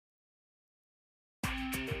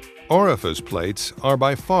Orifice plates are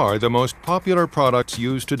by far the most popular products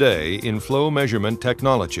used today in flow measurement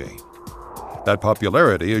technology. That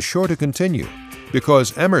popularity is sure to continue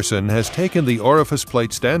because Emerson has taken the orifice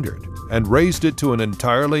plate standard and raised it to an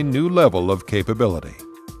entirely new level of capability.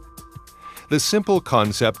 The simple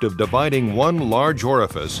concept of dividing one large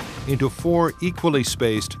orifice into 4 equally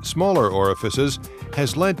spaced smaller orifices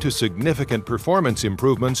has led to significant performance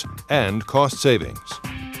improvements and cost savings.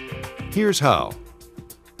 Here's how.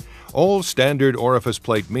 All standard orifice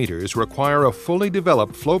plate meters require a fully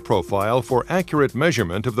developed flow profile for accurate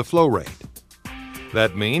measurement of the flow rate.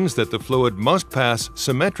 That means that the fluid must pass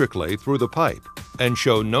symmetrically through the pipe and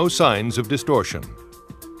show no signs of distortion.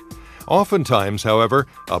 Oftentimes, however,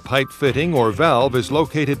 a pipe fitting or valve is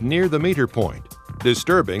located near the meter point,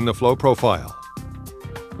 disturbing the flow profile.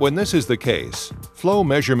 When this is the case, flow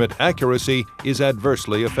measurement accuracy is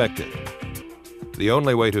adversely affected. The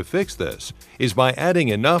only way to fix this is by adding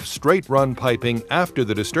enough straight-run piping after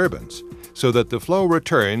the disturbance so that the flow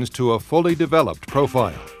returns to a fully developed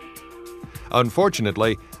profile.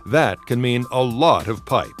 Unfortunately, that can mean a lot of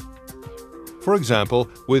pipe. For example,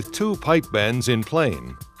 with 2 pipe bends in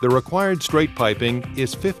plane, the required straight piping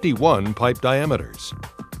is 51 pipe diameters.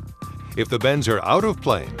 If the bends are out of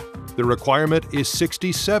plane, the requirement is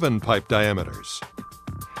 67 pipe diameters.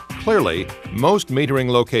 Clearly, most metering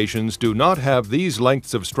locations do not have these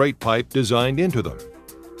lengths of straight pipe designed into them.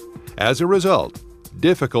 As a result,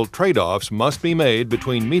 difficult trade-offs must be made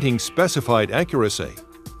between meeting specified accuracy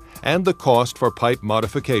and the cost for pipe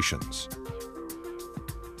modifications.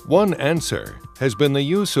 One answer has been the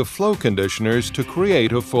use of flow conditioners to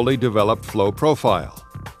create a fully developed flow profile.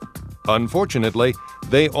 Unfortunately,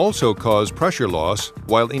 they also cause pressure loss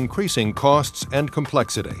while increasing costs and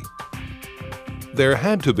complexity. There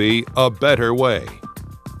had to be a better way.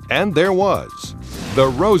 And there was. The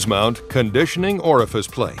Rosemount Conditioning Orifice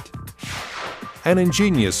Plate. An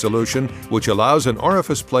ingenious solution which allows an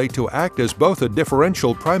orifice plate to act as both a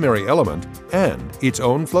differential primary element and its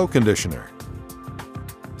own flow conditioner.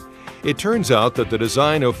 It turns out that the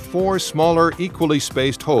design of 4 smaller equally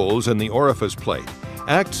spaced holes in the orifice plate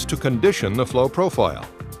acts to condition the flow profile,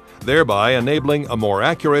 thereby enabling a more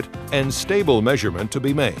accurate and stable measurement to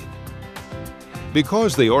be made.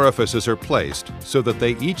 Because the orifices are placed so that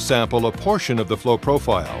they each sample a portion of the flow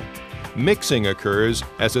profile, mixing occurs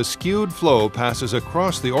as a skewed flow passes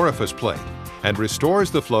across the orifice plate and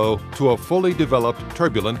restores the flow to a fully developed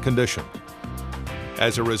turbulent condition.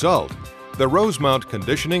 As a result, the Rosemount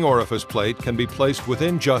Conditioning Orifice Plate can be placed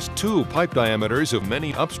within just 2 pipe diameters of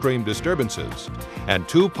many upstream disturbances and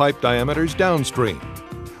 2 pipe diameters downstream,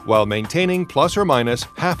 while maintaining plus or minus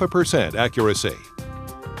 0.5% accuracy.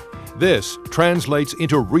 This translates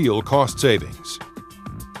into real cost savings.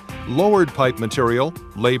 Lowered pipe material,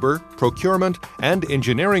 labor, procurement, and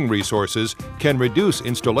engineering resources can reduce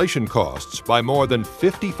installation costs by more than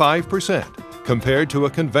 55% compared to a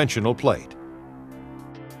conventional plate.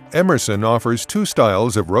 Emerson offers 2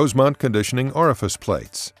 styles of Rosemount Conditioning Orifice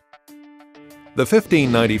Plates. The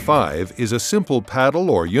 1595 is a simple paddle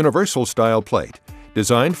or universal style plate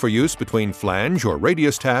designed for use between flange or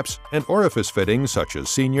radius taps and orifice fittings such as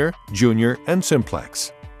senior, junior, and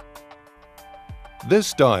simplex. This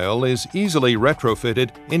style is easily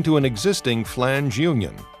retrofitted into an existing flange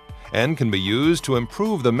union and can be used to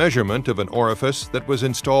improve the measurement of an orifice that was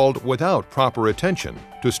installed without proper attention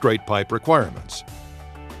to straight pipe requirements.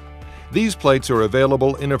 These plates are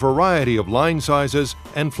available in a variety of line sizes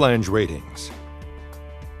and flange ratings.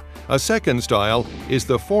 A second style is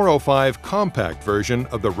the 405 compact version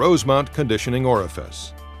of the Rosemount Conditioning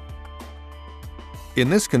Orifice. In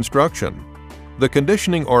this construction, the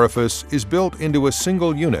conditioning orifice is built into a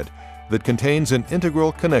single unit that contains an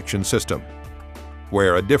integral connection system,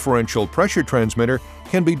 where a differential pressure transmitter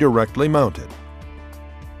can be directly mounted.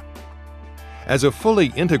 As a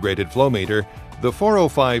fully integrated flow meter, the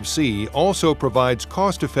 405C also provides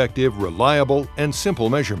cost-effective, reliable, and simple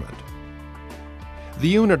measurement. The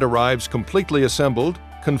unit arrives completely assembled,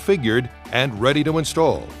 configured, and ready to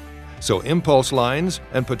install, so impulse lines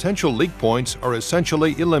and potential leak points are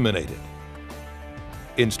essentially eliminated.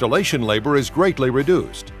 Installation labor is greatly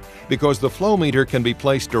reduced because the flow meter can be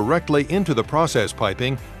placed directly into the process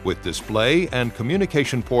piping with display and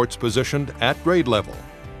communication ports positioned at grade level.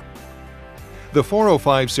 The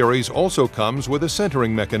 405 series also comes with a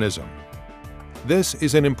centering mechanism. This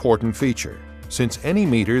is an important feature, since any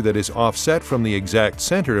meter that is offset from the exact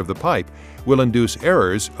center of the pipe will induce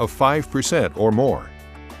errors of 5% or more.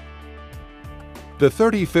 The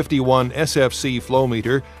 3051 SFC flow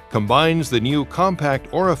meter combines the new compact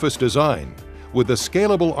orifice design with the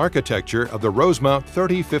scalable architecture of the Rosemount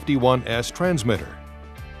 3051S transmitter.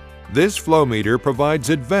 This Flowmeter provides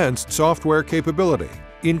advanced software capability,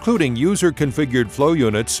 including user-configured flow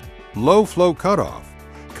units, low flow cutoff,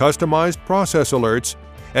 customized process alerts,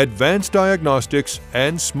 advanced diagnostics,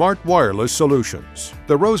 and smart wireless solutions.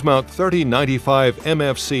 The Rosemount 3095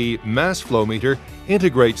 MFC mass Flowmeter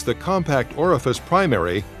integrates the compact Orifice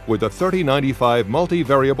primary with a 3095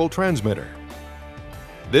 multivariable transmitter.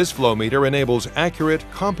 This Flowmeter enables accurate,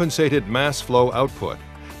 compensated mass flow output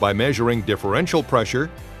by measuring differential pressure,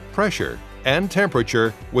 and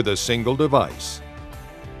temperature with a single device.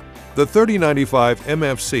 The 3095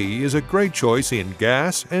 MFC is a great choice in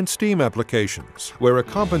gas and steam applications, where a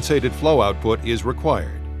compensated flow output is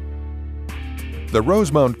required. The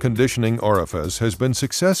Rosemount Conditioning Orifice has been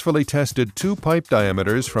successfully tested 2 pipe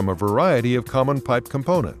diameters from a variety of common pipe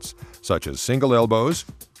components, such as single elbows,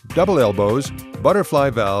 double elbows, butterfly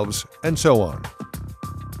valves, and so on.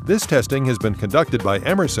 This testing has been conducted by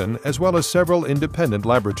Emerson as well as several independent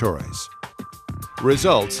laboratories.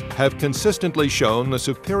 Results have consistently shown the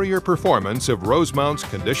superior performance of Rosemount's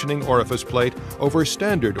conditioning orifice plate over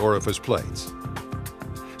standard orifice plates.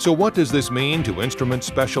 So what does this mean to instrument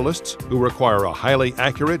specialists who require a highly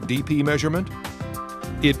accurate DP measurement?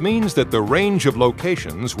 It means that the range of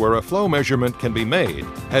locations where a flow measurement can be made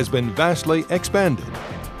has been vastly expanded,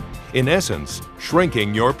 in essence,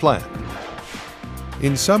 shrinking your plant.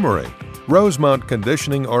 In summary, Rosemount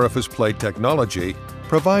Conditioning Orifice Plate technology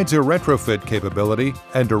provides a retrofit capability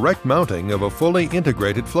and direct mounting of a fully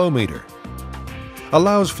integrated Flowmeter.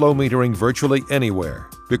 Allows flow metering virtually anywhere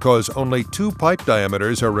because only 2 pipe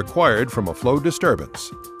diameters are required from a flow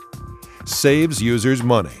disturbance. Saves users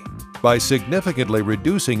money by significantly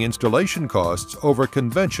reducing installation costs over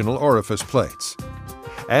conventional orifice plates,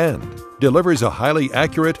 and delivers a highly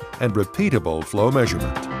accurate and repeatable flow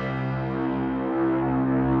measurement.